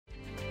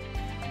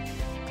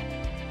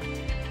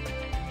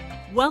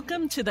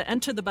Welcome to the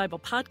Enter the Bible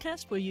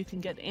podcast, where you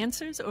can get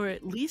answers or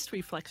at least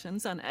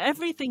reflections on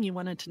everything you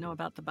wanted to know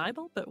about the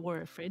Bible but were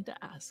afraid to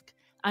ask.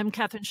 I'm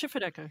Catherine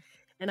Schifferdecker.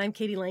 And I'm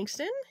Katie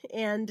Langston.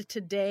 And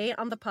today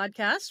on the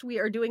podcast, we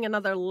are doing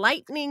another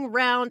lightning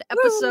round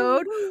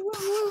episode,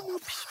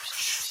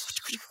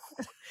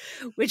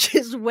 which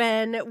is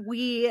when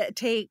we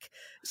take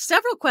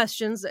several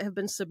questions that have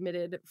been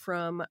submitted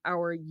from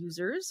our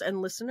users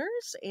and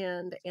listeners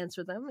and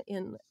answer them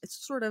in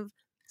sort of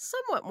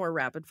somewhat more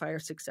rapid fire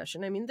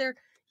succession. I mean, they're,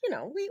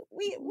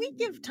 we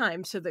give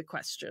time to the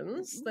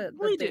questions that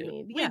they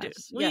need.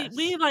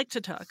 We like to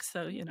talk,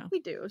 so,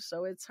 We do.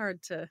 So it's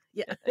hard to,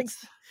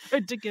 it's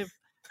hard to give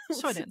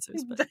short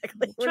answers. But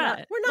exactly.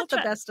 We're not the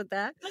best at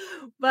that.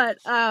 But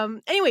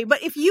anyway,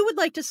 but if you would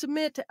like to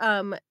submit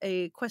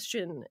a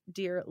question,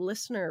 dear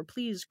listener,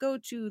 please go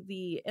to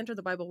the Enter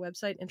the Bible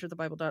website,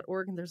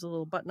 enterthebible.org, and there's a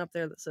little button up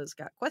there that says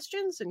Got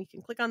Questions, and you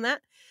can click on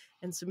that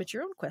and submit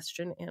your own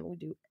question, and we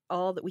do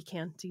all that we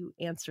can to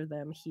answer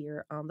them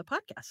here on the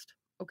podcast.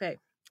 Okay.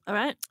 All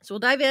right. So we'll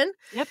dive in.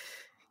 Yep.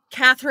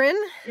 Catherine,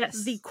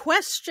 Yes. the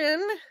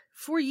question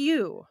for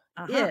you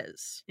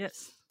is...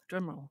 Yes.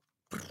 Drum roll.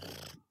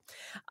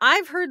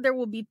 I've heard there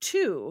will be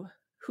two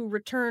who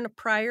return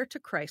prior to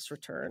Christ's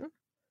return.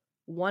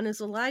 One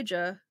is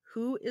Elijah.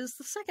 Who is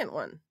the second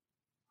one?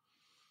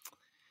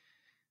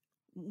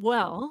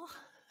 Well,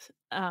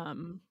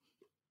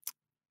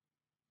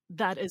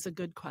 that is a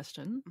good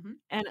question. Mhm.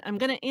 And I'm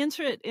going to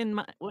answer it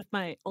with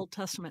my Old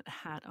Testament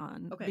hat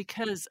on, Okay.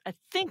 because I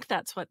think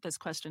that's what this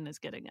question is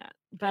getting at.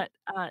 But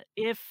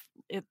if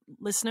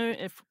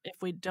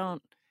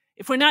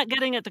we're not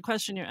getting at the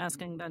question you're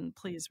asking, then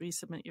please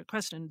resubmit your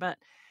question. But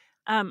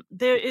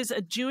there is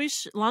a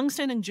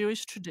longstanding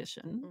Jewish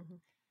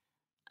tradition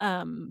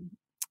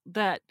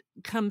that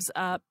comes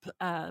up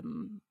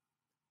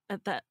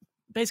at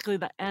basically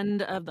the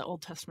end of the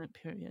Old Testament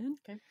period.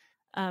 Okay.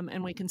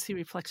 And we can see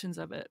reflections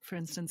of it, for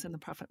instance, in the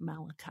prophet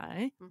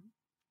Malachi,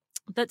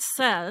 that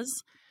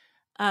says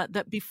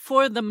that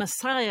before the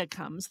Messiah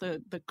comes,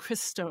 the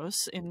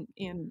Christos in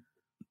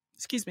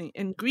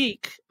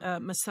Greek,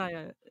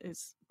 Messiah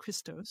is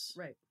Christos,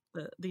 Right.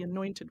 the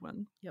anointed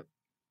one. Yep.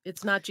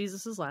 It's not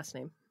Jesus's last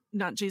name.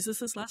 Not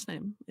Jesus's last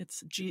name.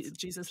 It's Jesus'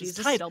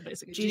 Jesus- title,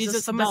 basically.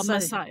 Jesus the the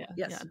Messiah.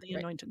 Yes, Yes, the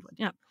right. anointed one.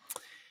 Yeah.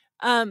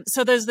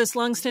 So there's this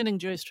longstanding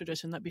Jewish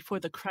tradition that before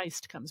the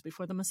Christ comes,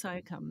 before the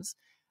Messiah comes,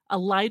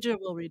 Elijah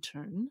will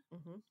return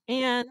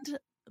and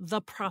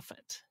the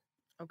prophet.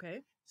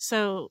 Okay.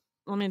 So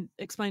let me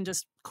explain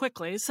just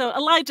quickly. So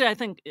Elijah, I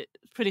think, is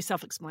pretty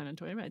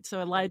self-explanatory, right?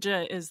 So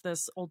Elijah is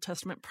this Old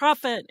Testament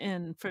prophet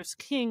in First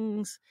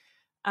Kings,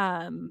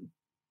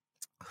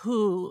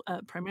 who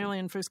primarily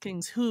in First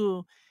Kings,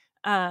 who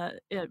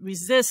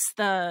resists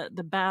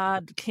the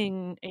bad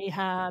king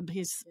Ahab.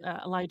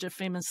 Elijah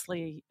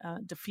famously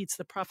defeats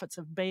the prophets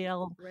of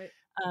Baal. Right.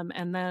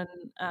 And then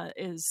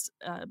is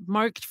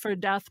marked for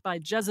death by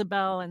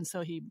Jezebel, and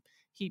so he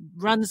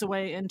runs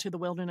away into the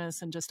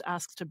wilderness and just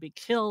asks to be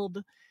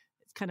killed.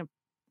 It's kind of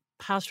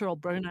pastoral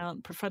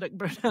burnout, prophetic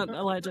burnout,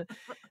 Elijah.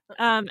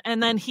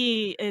 And then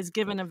he is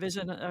given a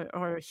vision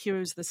or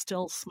hears the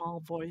still small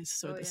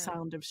voice or the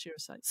sound of sheer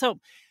sight. So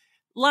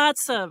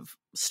lots of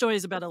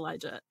stories about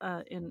Elijah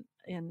in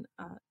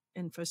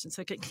First and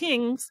Second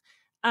Kings.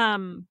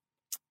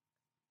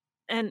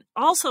 And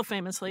also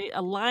famously,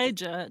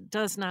 Elijah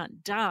does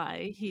not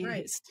die. He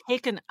is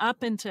taken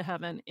up into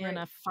heaven in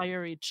a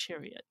fiery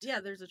chariot. Yeah,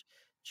 there's a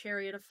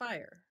chariot of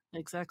fire.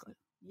 Exactly.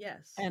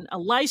 Yes. And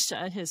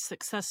Elisha, his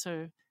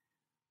successor,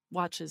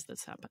 watches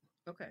this happen.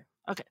 Okay.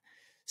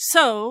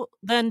 So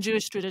then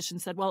Jewish tradition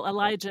said, well,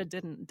 Elijah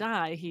didn't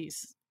die.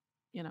 He's,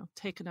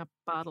 taken up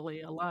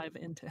bodily alive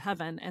into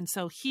heaven. And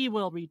so he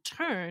will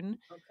return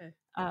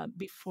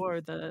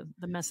before the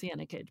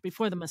Messianic age,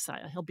 before the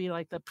Messiah. He'll be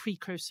like the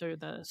precursor,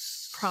 the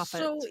prophet.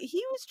 So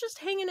he was just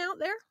hanging out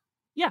there?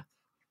 Yeah.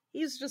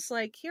 He's just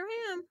like, here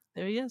I am.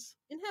 There he is.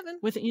 In heaven.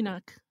 With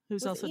Enoch,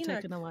 who's also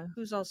taken alive.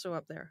 Who's also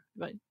up there.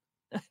 Right.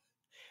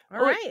 All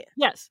right.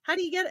 Yes. How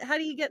do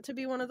you get to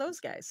be one of those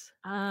guys?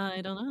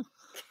 I don't know.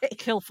 Okay.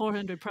 Kill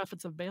 400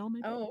 prophets of Baal,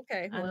 maybe? Oh,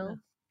 okay. Well,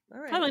 all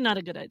right. Probably not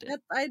a good idea.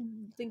 I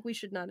think we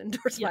should not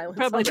endorse violence.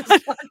 Probably on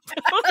not.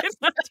 this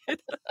podcast.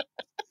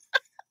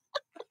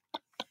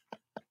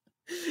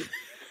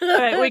 All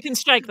right, we can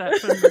strike that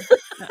from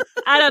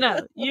I don't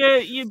know.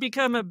 You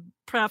become a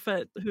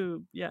prophet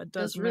who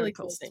does really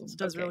cool miracles, things.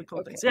 does really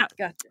cool things. Yeah.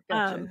 Yeah.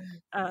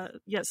 Gotcha.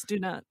 Yes, do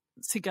not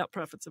seek out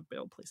prophets of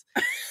Baal, please.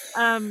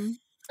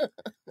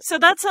 So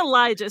that's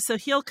Elijah. So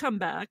he'll come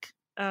back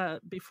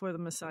before the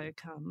Messiah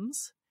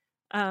comes.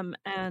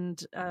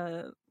 And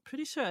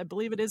pretty sure, I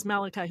believe it is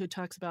Malachi who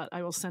talks about,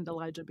 I will send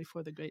Elijah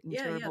before the great and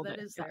terrible day. That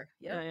is there.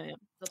 Yeah.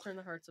 They'll turn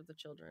the hearts of the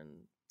children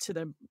to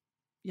their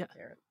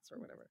parents or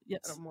whatever.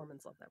 Yes. I don't,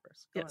 Mormons love that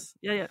verse. Go on.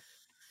 Yeah.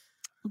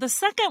 The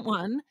second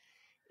one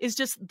is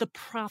just the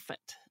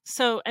prophet.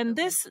 So, and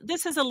this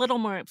is a little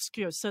more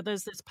obscure. So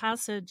there's this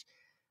passage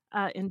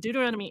in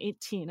Deuteronomy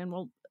 18,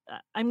 and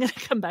I'm going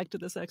to come back to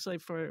this actually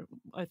for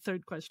a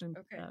third question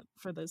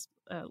for this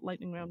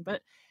lightning round.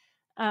 But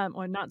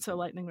or not so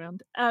lightning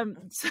round.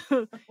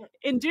 So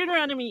in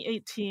Deuteronomy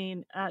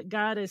 18,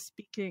 God is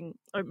speaking,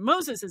 or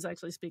Moses is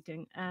actually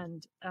speaking,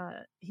 and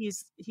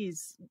he's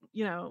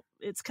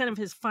it's kind of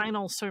his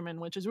final sermon,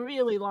 which is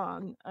really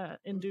long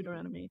in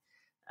Deuteronomy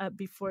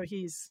before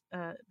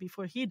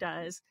he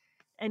dies,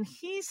 and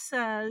he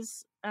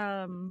says,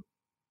 "The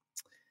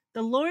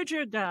Lord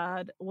your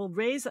God will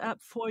raise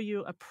up for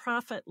you a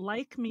prophet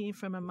like me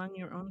from among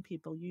your own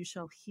people. You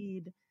shall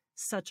heed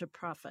such a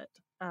prophet.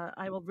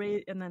 I will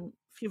raise," and then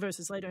a few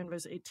verses later in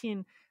verse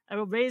 18, "I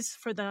will raise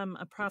for them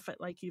a prophet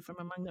like you from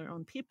among their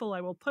own people.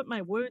 I will put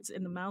my words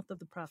in the mouth of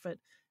the prophet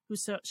who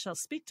shall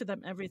speak to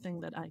them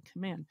everything that I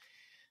command."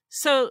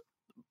 So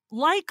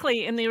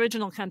likely in the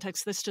original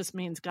context, this just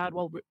means God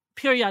will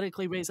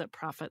periodically raise up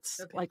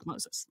prophets like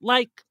Moses,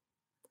 like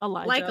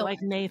Elijah,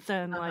 like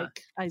Nathan,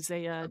 like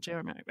Isaiah,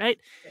 Jeremiah, right?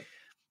 Okay.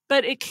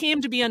 But it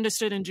came to be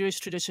understood in Jewish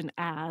tradition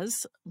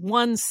as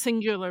one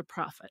singular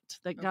prophet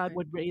that God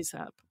would raise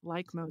up,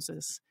 like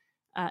Moses,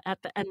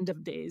 at the end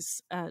of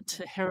days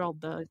to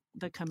herald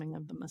the coming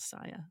of the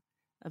Messiah,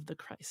 of the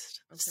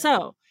Christ. Okay.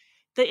 So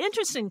the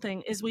interesting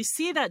thing is we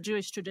see that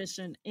Jewish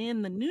tradition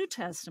in the New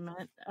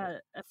Testament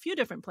a few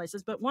different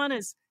places, but one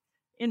is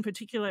in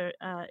particular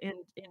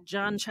in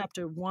John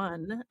chapter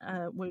 1.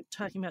 We're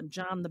talking about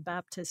John the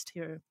Baptist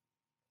here.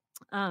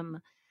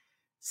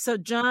 So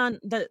John,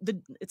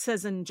 it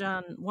says in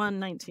John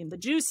 1:19, "The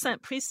Jews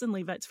sent priests and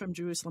Levites from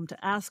Jerusalem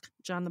to ask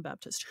John the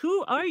Baptist,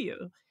 'Who are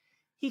you?'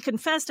 He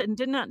confessed and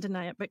did not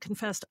deny it, but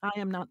confessed, 'I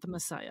am not the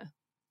Messiah.'"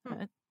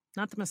 Right?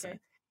 Not the Messiah. Okay.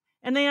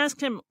 And they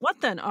asked him,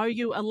 "What then? Are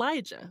you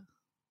Elijah?"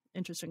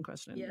 Interesting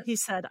question. Yes. He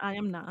said, "I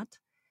am not."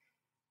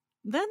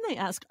 Then they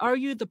asked, "Are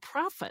you the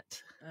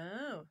prophet?"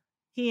 Oh.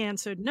 He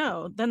answered,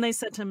 "No." Then they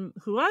said to him,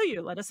 "Who are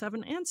you? Let us have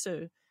an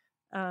answer.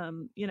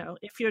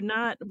 If you're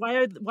not,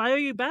 why are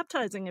you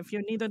baptizing if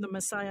you're neither the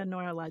Messiah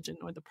nor Elijah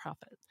nor the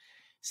prophet?"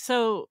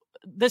 So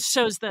this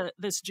shows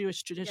this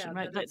Jewish tradition,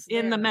 right? That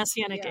in the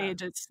Messianic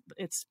age,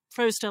 it's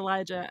first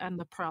Elijah and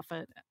the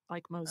prophet,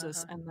 like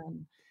Moses, and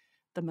then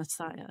the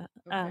Messiah.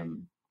 Okay.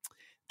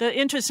 The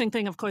interesting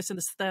thing, of course,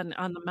 is then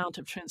on the Mount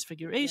of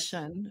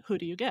Transfiguration, who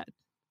do you get?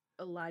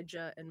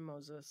 Elijah and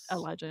Moses.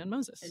 Elijah and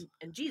Moses.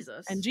 And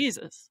Jesus. And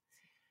Jesus.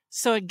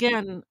 So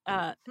again,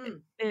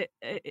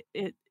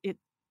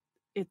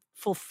 it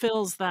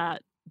fulfills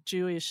that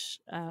Jewish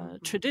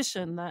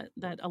tradition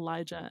that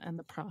Elijah and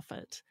the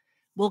prophet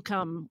will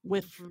come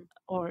with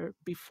or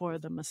before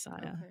the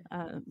Messiah.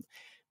 Okay.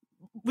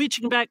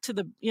 Reaching back to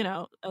the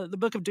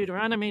book of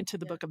Deuteronomy, to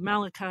the book of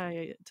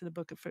Malachi, to the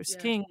book of First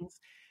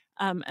Kings,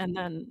 and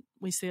then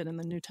we see it in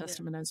the New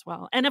Testament as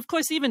well. And of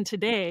course, even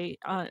today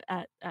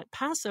at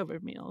Passover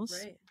meals,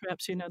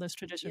 perhaps you know this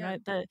tradition,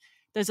 right?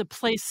 There's a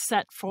place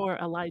set for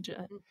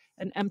Elijah,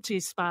 an empty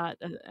spot,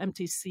 an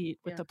empty seat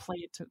with a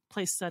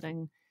place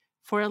setting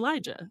for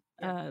Elijah,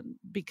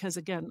 because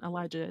again,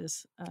 Elijah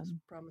is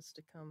promised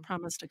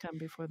to come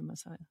before the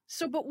Messiah.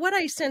 So, but what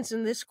I sense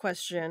in this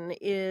question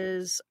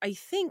is, I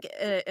think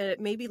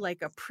maybe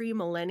like a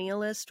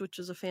premillennialist, which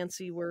is a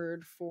fancy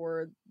word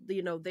for,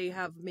 they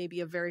have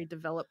maybe a very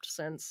developed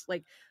sense,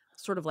 like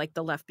sort of like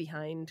the Left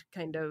Behind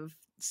kind of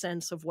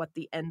sense of what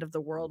the end of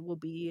the world will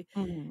be.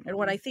 Mm-hmm. And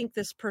what I think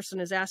this person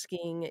is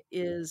asking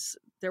is,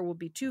 there will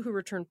be two who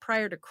return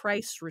prior to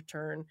Christ's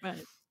return.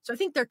 Right. So I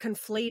think they're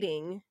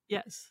conflating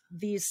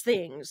these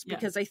things,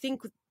 because I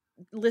think,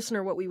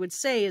 listener, what we would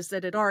say is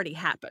that it already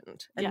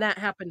happened, and that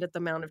happened at the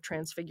Mount of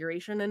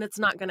Transfiguration, and it's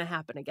not going to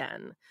happen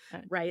again,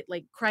 right?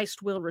 Like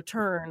Christ will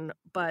return,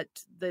 but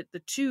the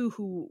two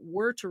who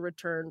were to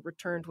return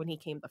returned when he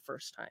came the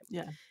first time.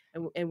 Yeah,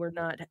 and we're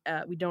not,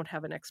 we don't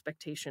have an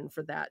expectation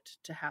for that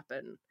to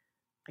happen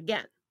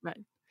again.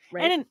 Right.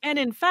 Right. And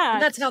in fact,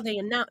 and that's how they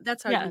announced.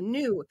 That's how you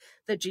knew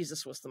that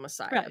Jesus was the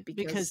Messiah, right?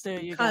 Because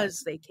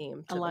they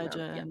came to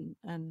Elijah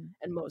and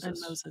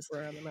Moses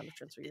were on the Mount of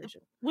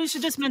Transfiguration. We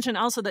should just mention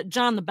also that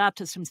John the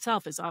Baptist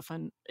himself is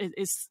often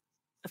is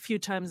a few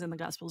times in the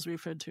Gospels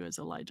referred to as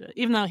Elijah,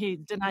 even though he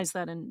denies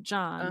that in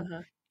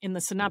John. In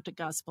the Synoptic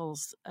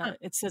Gospels,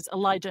 it says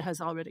Elijah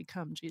has already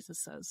come. Jesus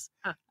says,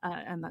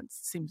 and that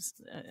seems,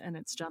 and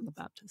it's John the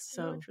Baptist.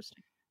 So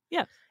interesting.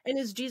 Yeah. And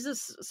is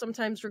Jesus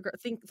sometimes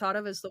thought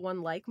of as the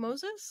one like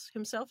Moses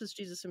himself? Is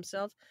Jesus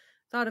himself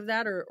thought of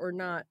that, or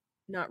not?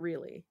 Not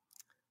really.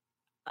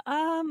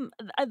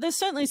 There's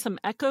certainly some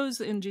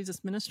echoes in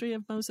Jesus' ministry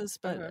of Moses,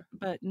 but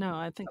no,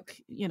 I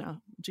think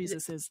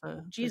Jesus is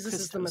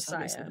the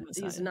Messiah.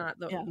 He's not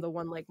the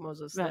one like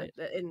Moses, right?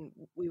 And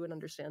we would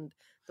understand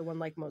the one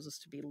like Moses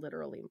to be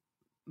literally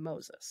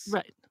Moses,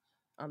 right?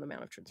 On the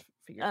Mount of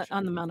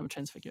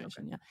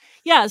Transfiguration.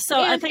 Yeah.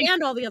 So I think,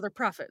 and all the other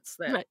prophets,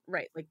 right,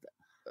 like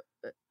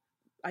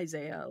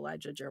Isaiah,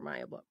 Elijah,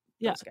 Jeremiah,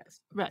 those guys.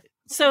 Right.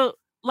 So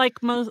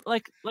like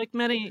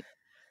many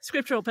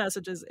scriptural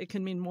passages, it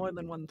can mean more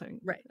than one thing,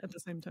 at the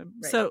same time.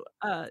 Right. So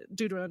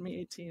Deuteronomy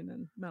 18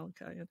 and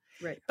Malachi,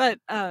 But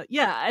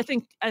I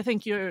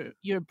think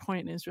your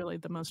point is really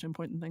the most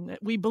important thing, that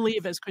we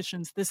believe as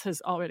Christians this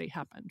has already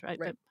happened, right?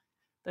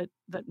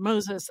 That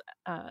Moses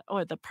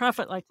or the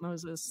prophet like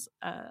Moses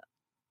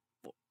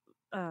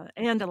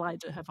and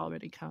Elijah have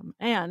already come.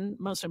 And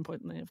most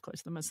importantly, of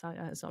course, the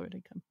Messiah has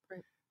already come.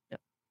 Right.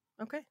 Yep.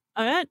 Okay.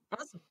 All right.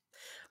 Awesome.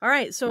 All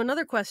right. So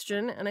another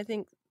question, and I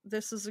think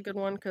this is a good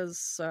one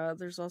because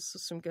there's also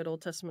some good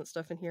Old Testament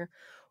stuff in here.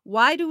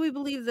 Why do we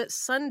believe that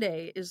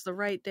Sunday is the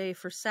right day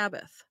for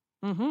Sabbath?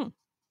 Mm-hmm.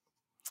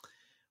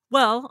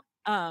 Well,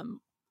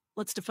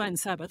 let's define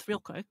Sabbath real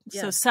quick.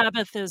 Yeah. So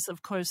Sabbath is,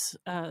 of course,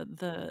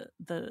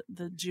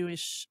 the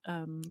Jewish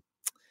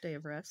Day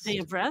of rest. day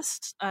of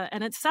rest,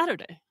 and it's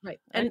Saturday. Right.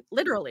 And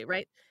literally,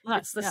 right?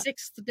 It's the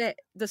sixth day,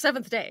 the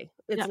seventh day.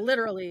 It's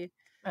literally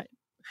right.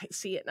 I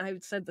see it, and I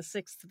said the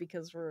sixth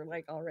because we're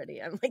like I'm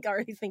already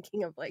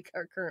thinking of like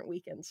our current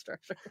weekend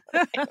structure.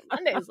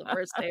 Monday is the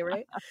first day,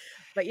 right?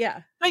 But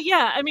yeah,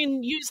 I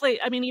mean, usually,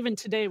 even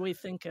today we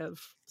think of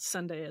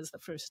Sunday as the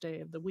first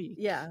day of the week.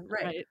 Yeah,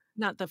 right.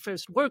 Not the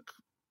first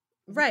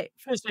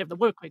day of the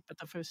work week, but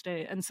the first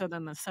day. And so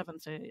then the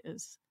seventh day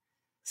is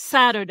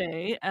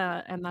Saturday,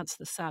 and that's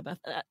the Sabbath.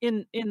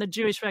 In the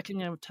Jewish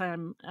reckoning of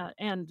time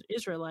and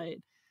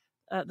Israelite,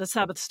 the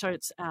Sabbath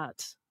starts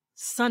at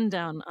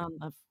sundown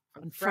on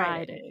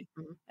Friday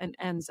and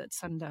ends at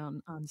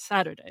sundown on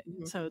Saturday.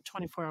 So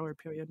 24-hour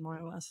period, more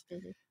or less.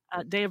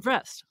 Day of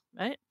rest,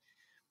 right?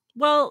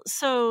 Well,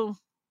 so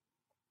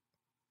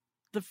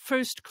the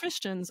first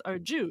Christians are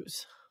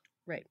Jews.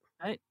 Right.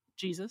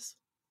 Jesus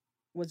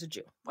was a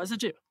Jew.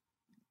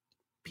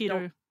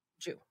 Peter,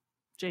 Jew.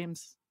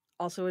 James,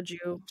 also a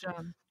Jew.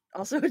 John,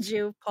 also a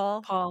Jew.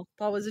 Paul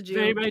was a Jew.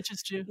 Very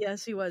righteous Jew.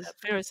 Yes, he was.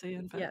 A Pharisee,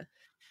 in fact. Yeah.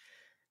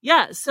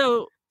 Yeah,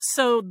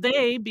 so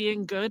they,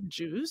 being good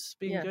Jews,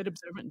 good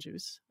observant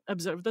Jews,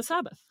 observe the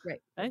Sabbath.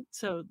 Right?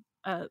 So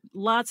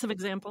lots of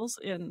examples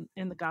in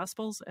the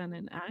Gospels and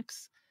in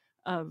Acts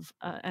of,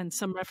 and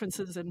some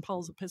references in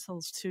Paul's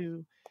epistles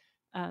to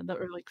the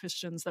early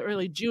Christians, the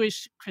early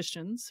Jewish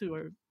Christians who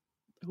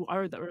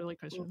are the early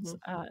Christians,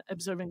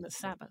 observing the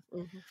Sabbath.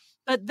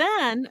 But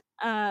then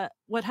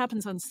what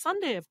happens on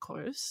Sunday, of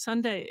course,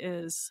 Sunday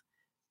is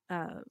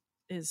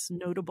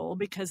notable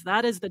because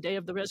that is the day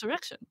of the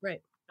resurrection.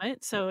 Right.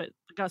 So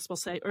the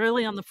Gospels say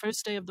early on the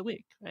first day of the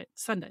week, right?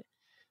 Sunday.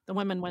 The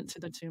women went to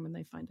the tomb and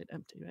they find it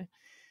empty, right?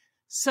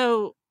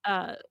 So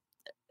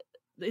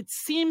it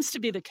seems to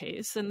be the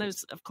case, and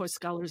there's, of course,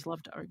 scholars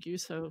love to argue,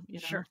 so,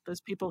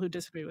 there's people who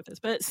disagree with this,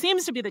 but it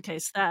seems to be the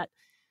case that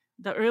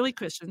the early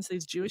Christians,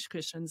 these Jewish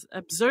Christians,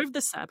 observed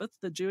the Sabbath,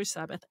 the Jewish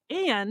Sabbath,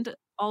 and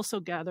also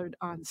gathered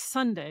on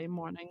Sunday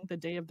morning, the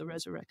day of the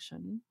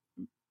resurrection,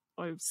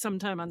 or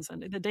sometime on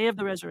Sunday, the day of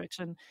the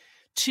resurrection,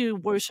 to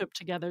worship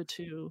together,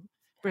 to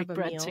break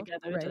bread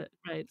together,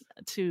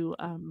 to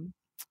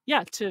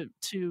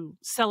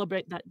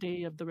celebrate that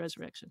day of the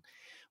resurrection.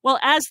 Well,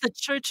 as the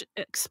church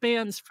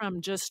expands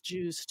from just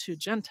Jews to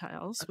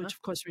Gentiles, which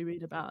of course we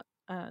read about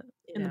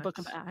in the book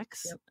of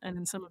Acts and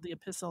in some of the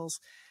epistles,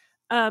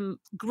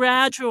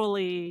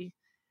 gradually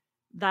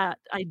that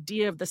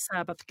idea of the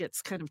Sabbath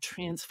gets kind of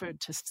transferred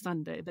to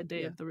Sunday, the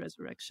day of the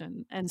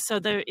resurrection. And so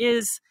there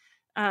is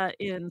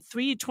in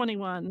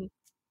 321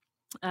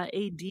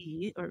 AD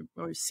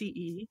or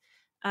CE,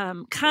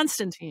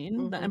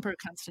 Constantine, the Emperor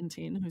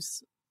Constantine, who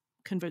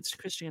converts to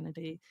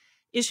Christianity,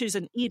 issues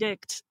an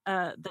edict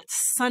that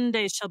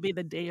Sunday shall be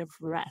the day of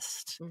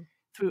rest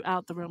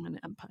throughout the Roman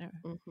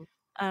Empire.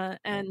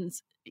 And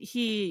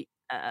he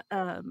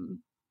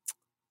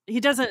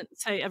doesn't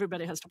say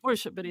everybody has to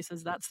worship, but he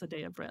says that's the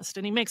day of rest.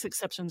 And he makes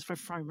exceptions for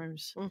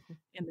farmers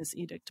in this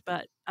edict.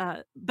 But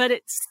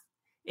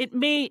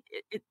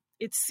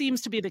it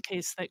seems to be the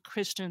case that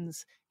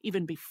Christians,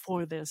 even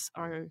before this,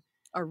 are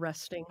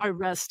resting,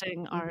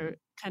 are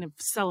kind of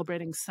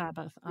celebrating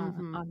Sabbath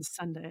on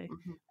Sunday,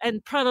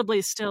 and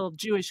probably still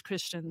Jewish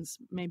Christians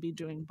may be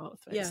doing both,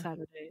 right?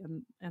 Saturday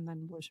and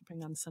then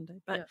worshiping on Sunday.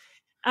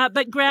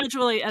 But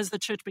gradually, as the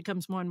church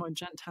becomes more and more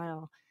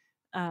Gentile,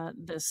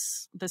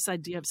 this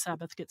idea of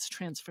Sabbath gets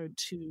transferred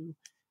to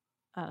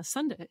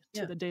Sunday,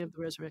 to the day of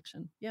the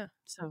resurrection.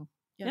 So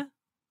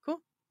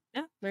cool.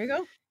 There you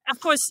go. Of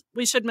course,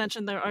 we should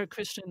mention there are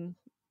Christian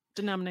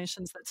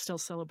denominations that still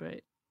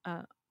celebrate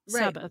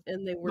Sabbath,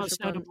 and they worship,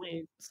 most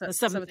notably the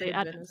Seventh-day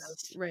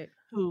Adventists,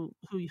 who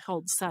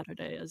hold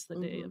Saturday as the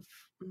day of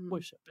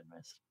worship and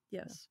rest.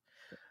 Yes,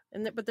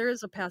 but there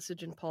is a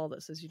passage in Paul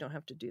that says you don't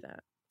have to do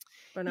that.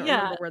 But I don't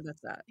remember where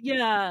that's at.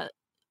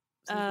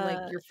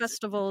 Like your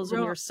festivals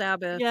and your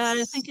Sabbaths. Yeah,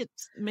 I think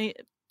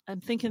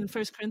I'm thinking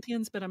 1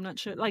 Corinthians, but I'm not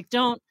sure. Like,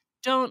 don't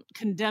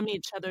condemn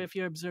each other if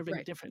you're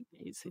observing different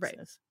days. He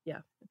says.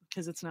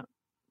 Because it's not.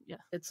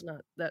 It's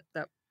not that.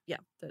 That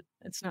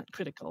it's not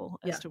critical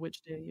as to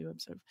which day you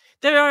observe.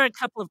 There are a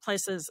couple of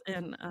places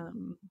in,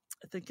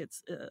 I think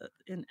it's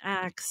in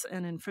Acts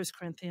and in 1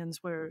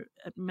 Corinthians where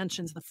it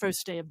mentions the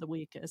first day of the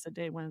week as a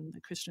day when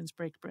the Christians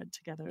break bread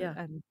together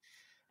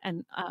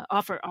and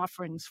offer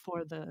offerings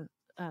for the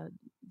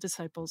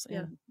disciples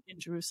in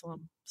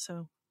Jerusalem.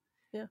 So,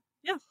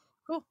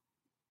 cool.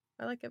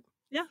 I like it.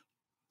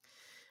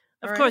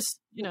 Of course,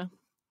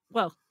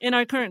 well, in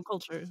our current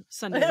culture,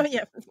 Sunday,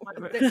 Yeah,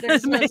 whatever.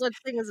 there's no such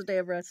thing as a day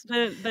of rest.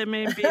 There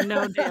may be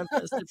no day of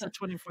rest. It's a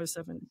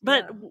 24/7,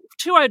 but Yeah.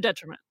 to our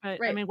detriment, right?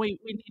 I Right. mean, we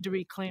need to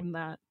reclaim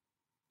that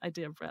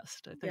idea of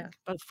rest. I think, Yeah.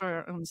 both for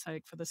our own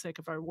sake, for the sake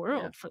of our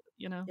world, for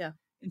Yeah.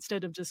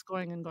 instead of just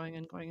going and going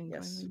and going and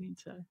going, Yes. we need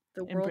to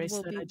The world embrace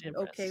will that be idea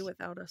of okay rest.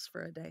 without us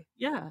for a day.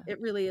 Yeah, It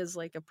really is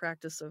like a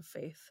practice of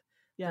faith.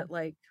 yeah, That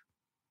like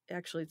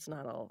actually it's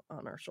not all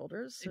on our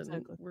shoulders,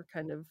 exactly. and we're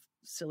kind of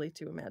silly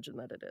to imagine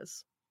that it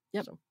is.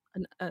 Yep. So,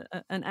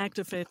 An act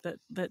of faith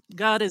that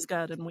God is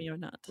God and we are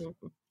not.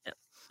 mhm.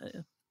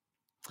 Yep.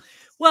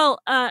 Well,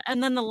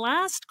 and then the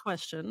last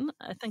question,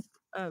 I think,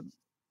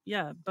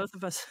 both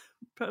of us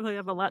probably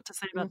have a lot to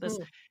say about this.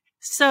 Mhm.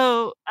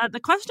 So the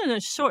question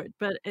is short,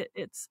 but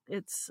it's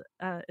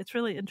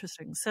really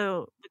interesting.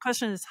 So the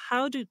question is,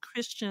 how do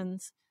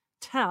Christians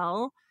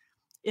tell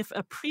if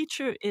a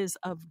preacher is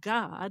of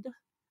God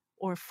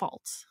or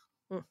false?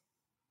 Mm.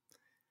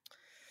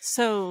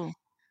 So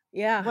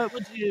Yeah. what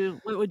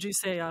would you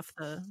say off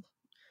the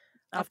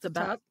bat?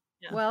 top.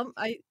 Yeah. Well,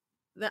 I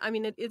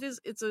mean,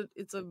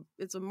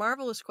 it's a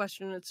marvelous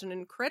question. It's an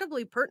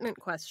incredibly pertinent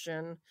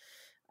question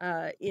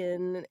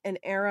in an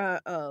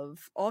era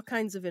of all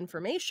kinds of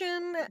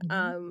information.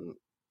 Mhm.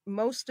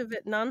 Most of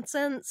it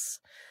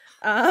nonsense.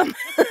 Um,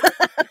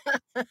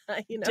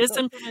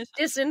 Disinformation.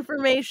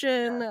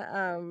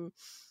 disinformation.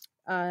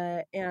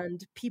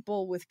 And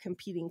people with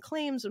competing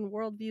claims and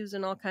worldviews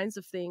and all kinds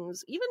of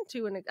things, even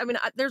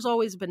there's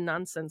always been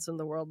nonsense in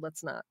the world.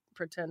 Let's not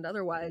pretend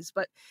otherwise,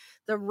 but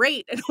the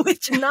rate at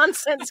which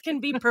nonsense can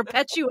be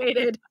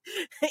perpetuated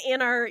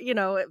in our,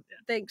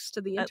 thanks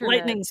to the At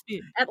internet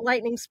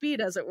lightning speed,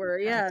 as it were.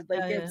 Yeah.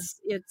 Like yeah.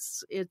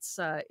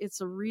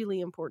 it's a really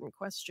important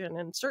question.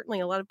 And certainly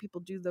a lot of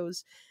people do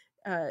those,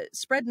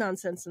 spread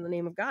nonsense in the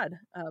name of God.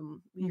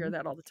 We hear Mhm.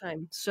 that all the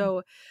time.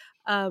 So,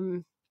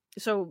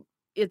 so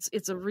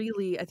it's a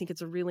really, I think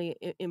it's a really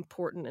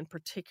important and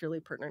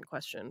particularly pertinent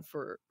question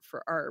for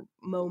our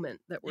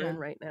moment that we're in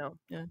right now.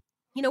 Yeah.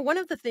 One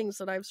of the things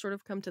that I've sort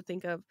of come to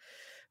think of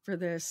for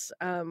this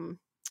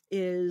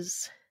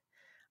is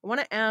I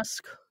want to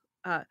ask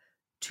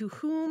to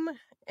whom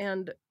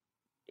and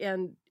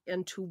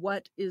to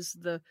what is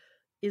the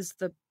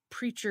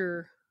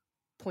preacher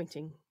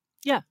pointing?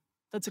 Yeah,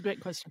 that's a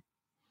great question.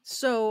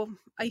 So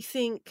I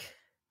think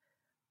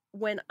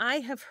when I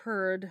have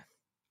heard,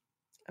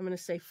 I'm going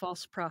to say,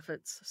 false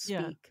prophets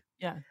speak,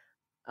 Yeah.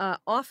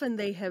 often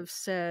they have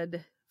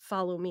said,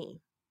 "Follow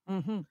me,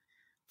 Mm-hmm.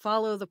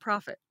 follow the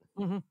prophet,"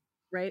 Mm-hmm.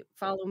 right?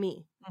 "Follow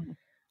me."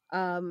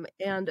 Mm-hmm.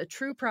 And a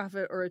true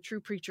prophet or a true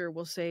preacher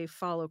will say,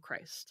 "Follow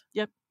Christ."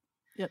 Yep.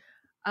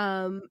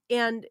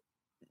 And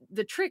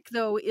the trick,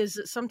 though, is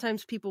that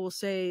sometimes people will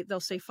say,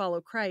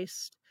 "Follow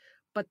Christ,"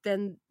 but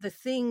then the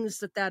things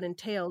that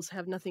entails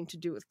have nothing to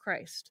do with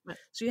Christ. Right.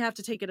 So you have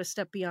to take it a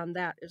step beyond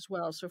that as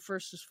well. So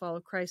first is follow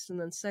Christ, and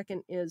then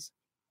second is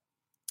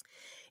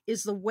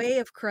the way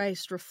of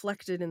Christ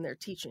reflected in their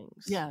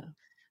teachings. Yeah.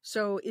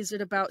 So is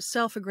it about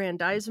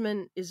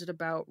self-aggrandizement? Is it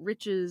about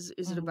riches?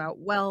 Is it Mhm. about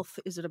wealth?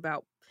 Is it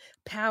about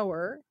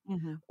power?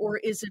 Mm-hmm. Or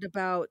is it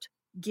about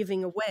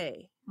giving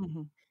away?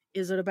 Mm-hmm.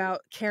 Is it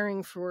about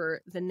caring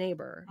for the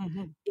neighbor?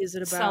 Mm-hmm. Is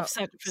it about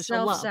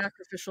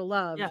Self-sacrificial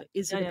love? Yeah.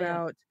 Is it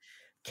about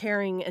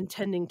caring and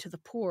tending to the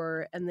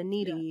poor and the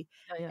needy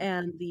Yeah.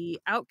 and the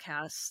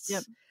outcasts?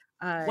 Yep.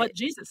 What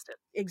Jesus did.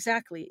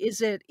 Exactly. Do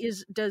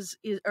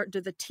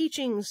the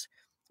teachings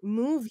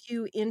move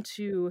you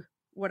into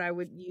what I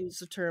would use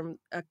the term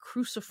a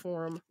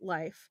cruciform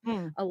life,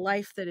 a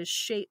life that is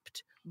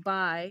shaped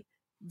by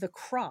the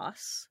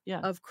cross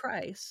of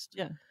Christ?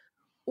 Yeah.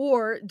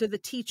 Or do the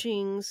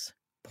teachings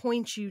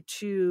point you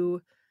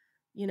to,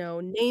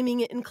 naming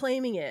it and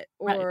claiming it,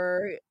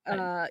 or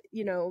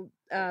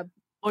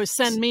or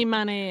send me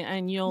money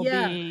and you'll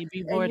be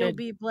rewarded, and you'll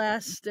be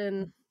blessed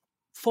and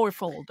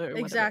fourfold, or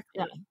exactly.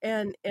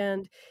 Whatever.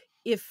 And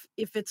if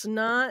it's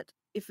not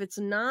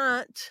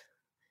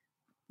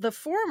the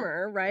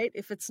former, right?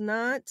 If it's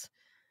not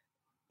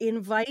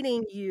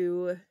inviting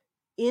you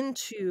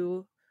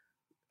into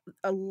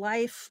a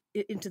life,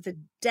 into the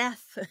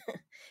death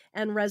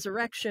and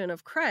resurrection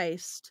of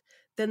Christ,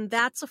 then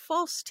that's a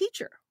false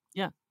teacher.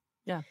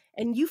 Yeah.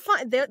 And you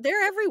find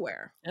they're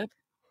everywhere. Yep.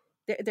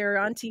 They're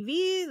on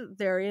TV.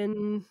 They're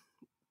in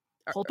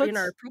pulpits?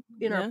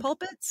 our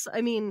pulpits.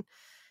 I mean,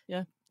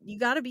 you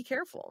got to be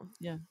careful.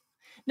 Yeah.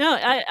 No,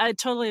 I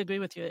totally agree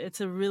with you. It's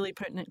a really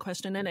pertinent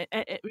question, and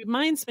it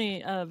reminds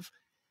me of.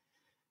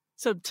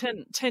 So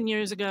 10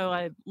 years ago,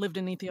 I lived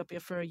in Ethiopia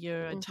for a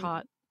year. I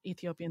taught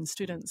Ethiopian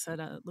students at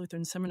a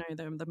Lutheran seminary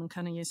there, the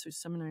Mekane Yesus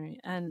Seminary,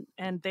 and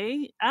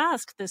they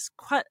asked a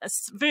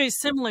very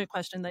similar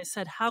question. They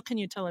said, "How can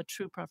you tell a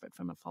true prophet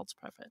from a false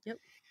prophet?" Yep.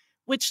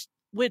 Which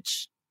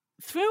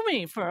threw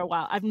me for a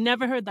while. I've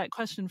never heard that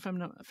question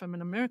from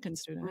an American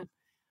student,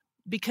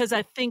 because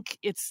I think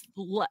it's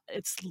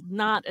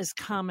not as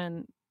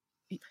common.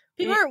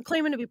 People aren't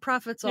claiming to be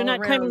prophets. They're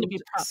not claiming to be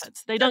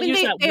prophets. They don't use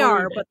that word. They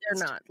are, but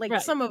they're not. Like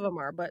some of them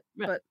are, but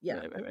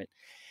yeah. Right.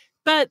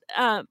 But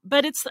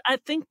it's I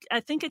think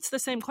it's the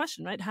same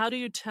question, right? How do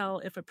you tell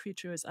if a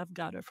preacher is of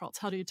God or false?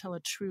 How do you tell a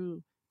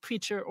true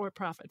preacher or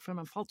prophet from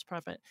a false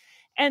prophet?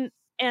 And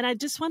I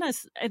just want to,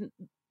 and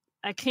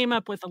I came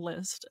up with a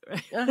list,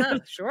 right? For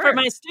Sure.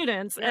 my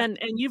students, Yeah. and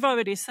you've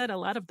already said a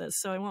lot of this,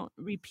 so I won't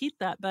repeat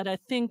that. But I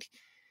think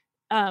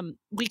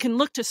we can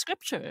look to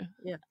Scripture,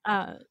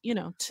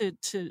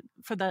 to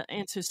for the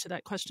answers to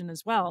that question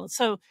as well.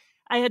 So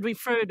I had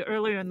referred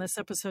earlier in this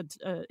episode,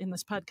 in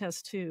this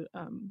podcast, to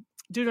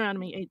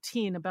Deuteronomy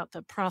 18 about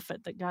the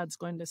prophet that God's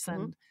going to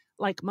send,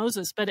 like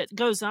Moses. But it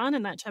goes on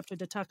in that chapter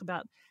to talk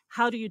about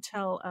how do you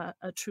tell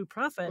a true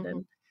prophet,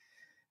 and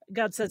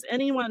God says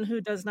anyone who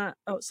does not.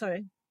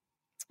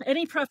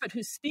 Any prophet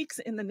who speaks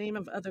in the name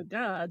of other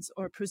gods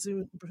or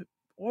who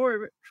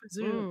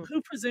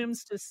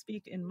presumes to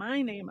speak in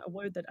my name a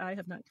word that I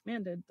have not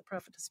commanded the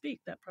prophet to speak,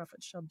 that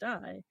prophet shall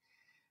die.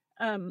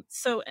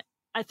 So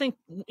I think,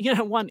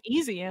 one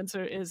easy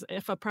answer is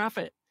if a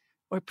prophet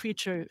or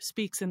preacher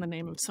speaks in the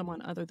name of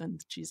someone other than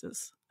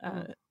Jesus,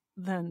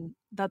 then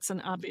that's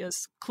an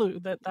obvious clue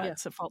that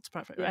that's a false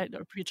prophet, right?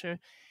 Or preacher.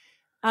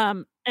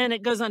 And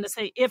it goes on to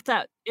say, if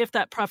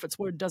that prophet's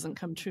word doesn't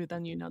come true,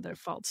 then they're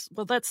false.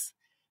 Well, that's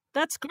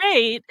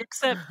great,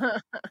 except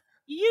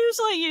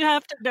usually you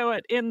have to know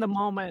it in the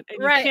moment, and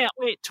you can't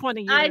wait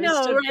 20 years. I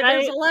know, right?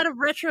 There's a lot of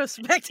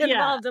retrospect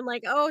involved, and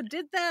like, oh,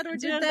 did that or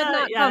did that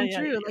not come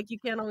true? Like, you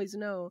can't always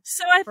know.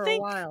 So I for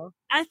think a while.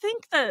 I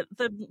think that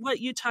what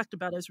you talked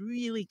about is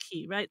really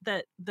key, right?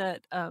 That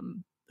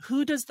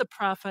who does the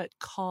prophet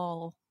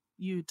call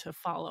you to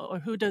follow, or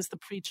who does the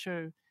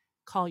preacher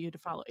call you to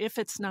follow? If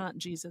it's not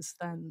Jesus,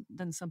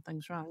 then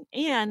something's wrong.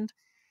 And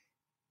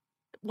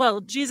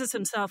well, Jesus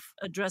himself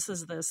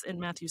addresses this in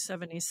Matthew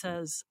 7. He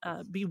says,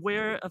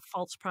 beware of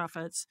false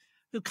prophets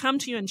who come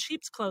to you in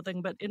sheep's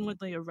clothing, but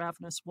inwardly are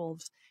ravenous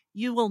wolves.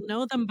 You will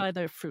know them by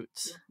their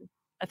fruits.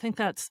 I think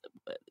that's,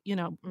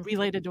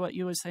 related to what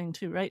you were saying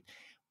too, right?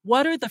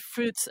 What are the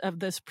fruits of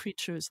this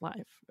preacher's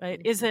life, right?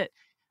 Is it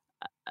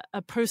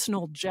a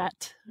personal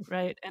jet,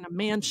 right, and a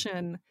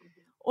mansion?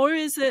 Or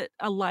is it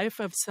a life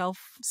of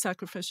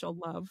self-sacrificial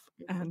love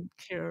and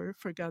care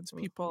for God's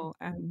people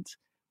and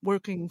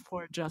working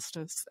for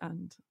justice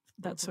and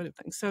that sort of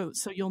thing? So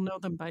you'll know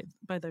them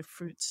by their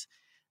fruits.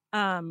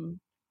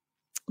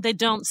 They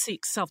don't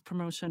seek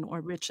self-promotion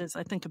or riches.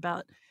 I think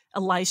about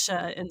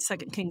Elisha in 2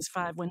 Kings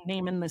 5 when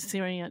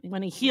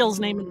he heals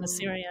Naaman the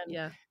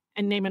Syrian,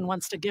 and Naaman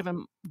wants to give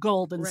him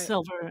gold and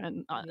silver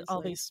and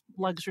all these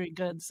luxury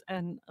goods,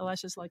 and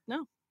Elisha's like,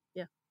 no,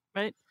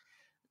 right?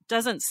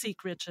 Doesn't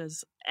seek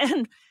riches,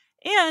 and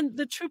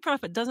the true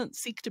prophet doesn't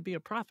seek to be a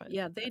prophet.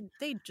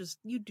 They just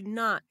you do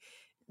not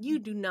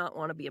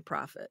want to be a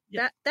prophet.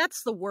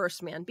 That's the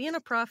worst, man. Being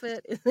a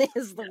prophet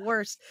is the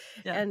worst.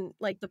 And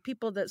like the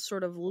people that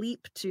sort of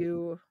leap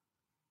to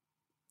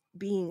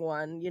being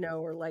one,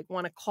 or like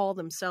want to call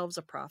themselves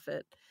a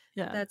prophet.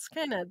 That's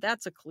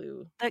a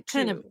clue. That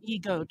kind of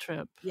ego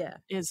trip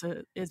is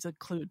a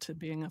clue to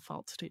being a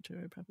false teacher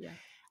or prophet.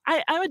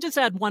 I would just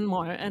add one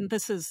more, and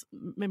this is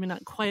maybe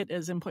not quite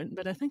as important,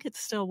 but I think it's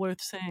still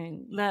worth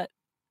saying that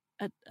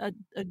a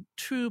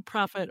true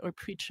prophet or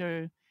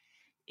preacher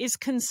is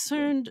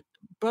concerned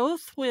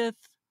both with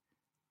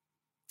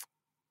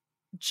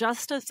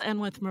justice and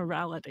with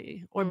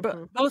morality, or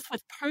both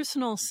with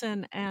personal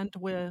sin and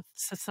with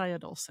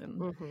societal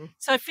sin.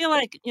 So I feel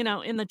like,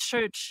 in the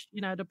church,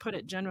 to put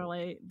it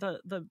generally,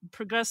 the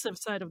progressive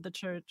side of the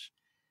church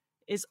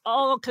is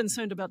all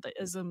concerned about the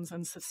isms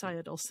and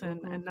societal sin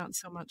and not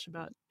so much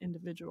about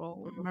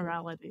individual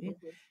morality.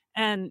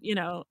 And,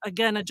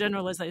 again, a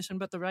generalization,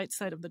 but the right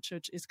side of the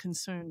church is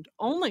concerned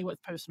only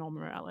with personal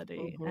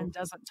morality and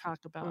doesn't talk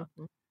about,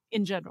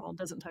 in general,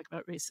 doesn't talk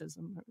about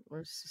racism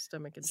or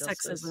systemic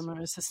injustice. Sexism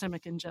or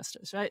systemic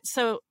injustice, right?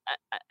 So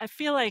I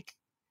feel like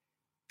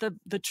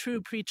the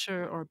true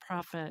preacher or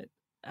prophet,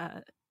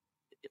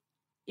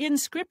 in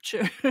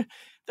Scripture,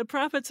 the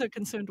prophets are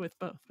concerned with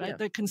both, right?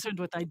 They're concerned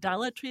with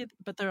idolatry,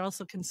 but they're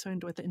also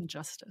concerned with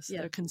injustice.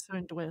 They're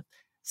concerned with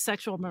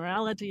sexual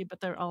morality, but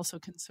they're also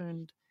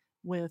concerned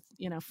with,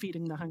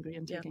 feeding the hungry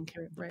and taking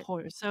care of the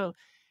poor. So,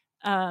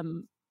 I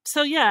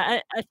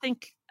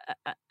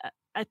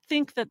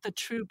think that the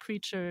true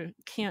preacher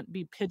can't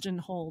be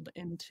pigeonholed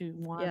into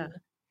one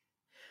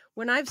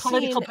when I've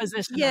political seen,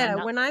 position.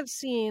 When I've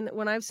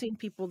seen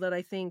people that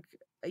I think,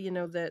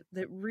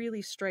 that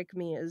really strike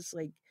me as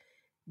like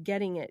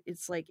getting it,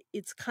 it's like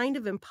it's kind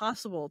of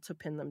impossible to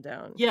pin them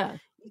down. You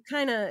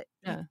kind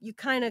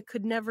of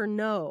could never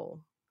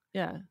know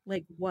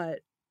like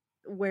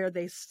where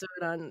they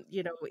stood on,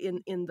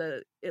 in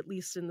the, at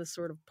least in the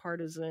sort of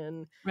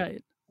partisan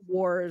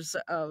wars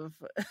of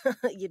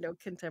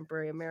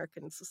contemporary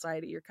American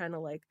society. You're kind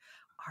of like,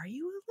 are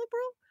you a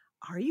liberal?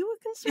 Are you a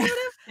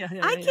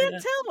conservative? I can't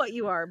tell what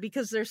you are,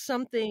 because there's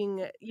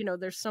something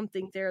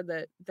there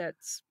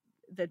that's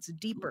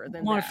deeper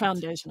than more that.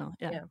 Foundational.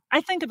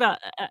 I think about,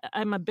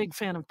 I'm a big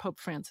fan of Pope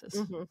Francis.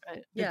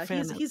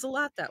 Right? He's a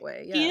lot that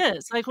way. He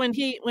is. Like when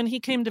he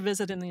came to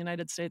visit in the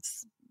United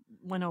States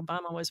when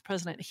Obama was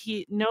president.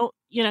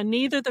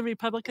 Neither the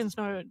Republicans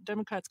nor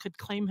Democrats could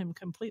claim him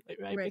completely,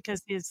 right?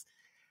 Because he's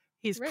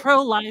Right.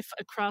 pro-life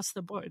across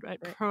the board, right?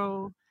 Right.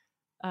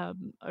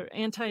 Or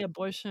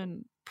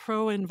anti-abortion,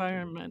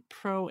 pro-environment,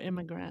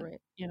 pro-immigrant,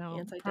 Right.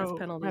 Anti-death penalty.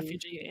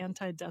 pro-refugee,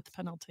 anti-death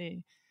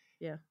penalty.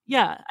 Yeah.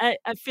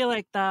 I feel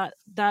like that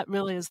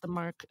really is the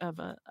mark of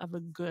a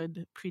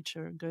good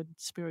preacher, a good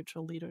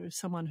spiritual leader,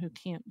 someone who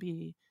can't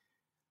be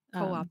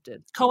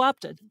co-opted.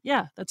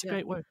 Yeah, that's a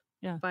great word.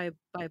 Yeah, by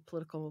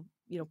political,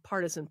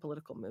 partisan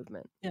political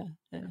movement. Yeah.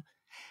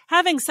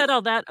 Having said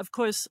all that, of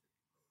course,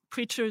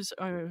 preachers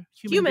are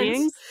human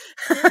beings,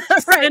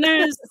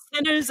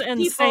 sinners and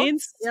People.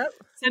 saints, Yep.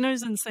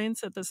 sinners and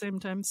saints at the same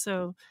time.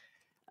 So,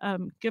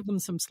 give them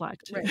some slack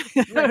too,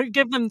 Right. or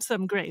give them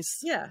some grace.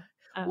 Yeah.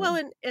 Well,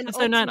 and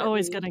they're not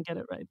always going to get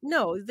it right.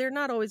 No, they're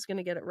not always going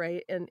to get it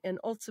right, and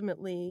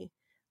ultimately,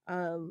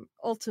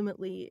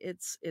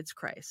 it's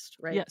Christ,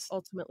 right? Yes.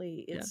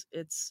 Ultimately,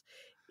 it's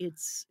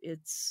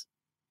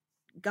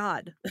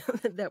God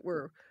that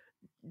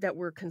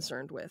we're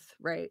concerned with,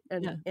 right?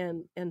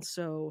 And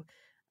so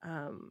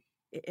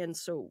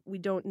we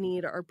don't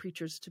need our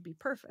preachers to be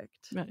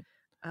perfect, right?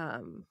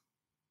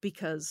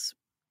 Because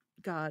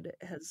God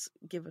has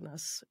given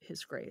us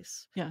His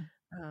grace. Yeah.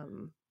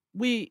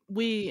 We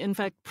in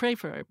fact pray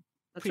for our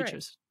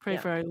preachers, right. Pray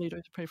for our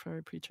leaders, pray for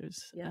our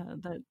preachers, Yeah.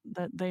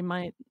 that they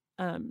might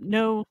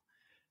know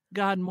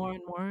God more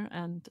and more,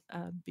 and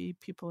be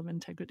people of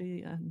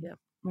integrity and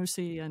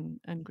mercy and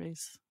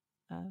grace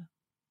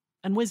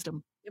and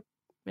wisdom. Yep.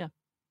 Yeah.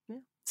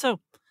 So,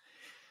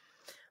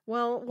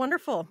 well,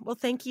 wonderful. Well,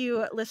 thank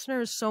you,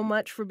 listeners, so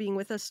much for being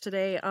with us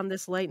today on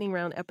this lightning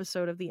round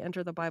episode of the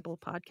Enter the Bible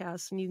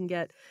podcast. And you can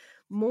get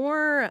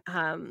more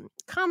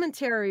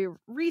commentary,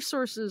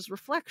 resources,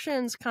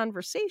 reflections,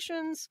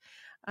 conversations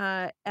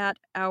at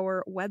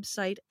our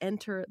website,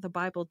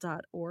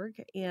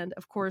 enterthebible.org. And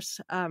of course,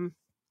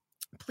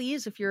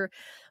 please, if you're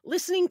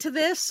listening to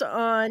this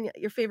on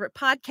your favorite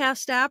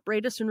podcast app,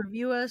 rate us and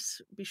review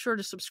us. Be sure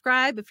to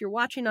subscribe. If you're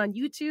watching on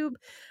YouTube,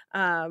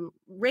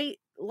 rate,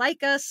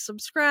 like us,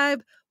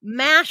 subscribe,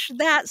 mash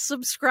that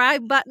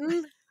subscribe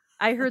button.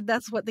 I heard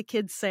that's what the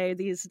kids say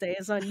these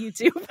days on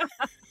YouTube.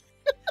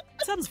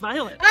 Sounds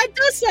violent. It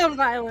does sound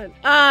violent.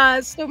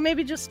 So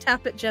maybe just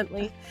tap it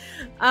gently.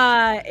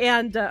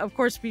 And of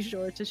course, be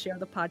sure to share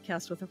the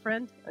podcast with a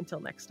friend. Until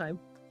next time.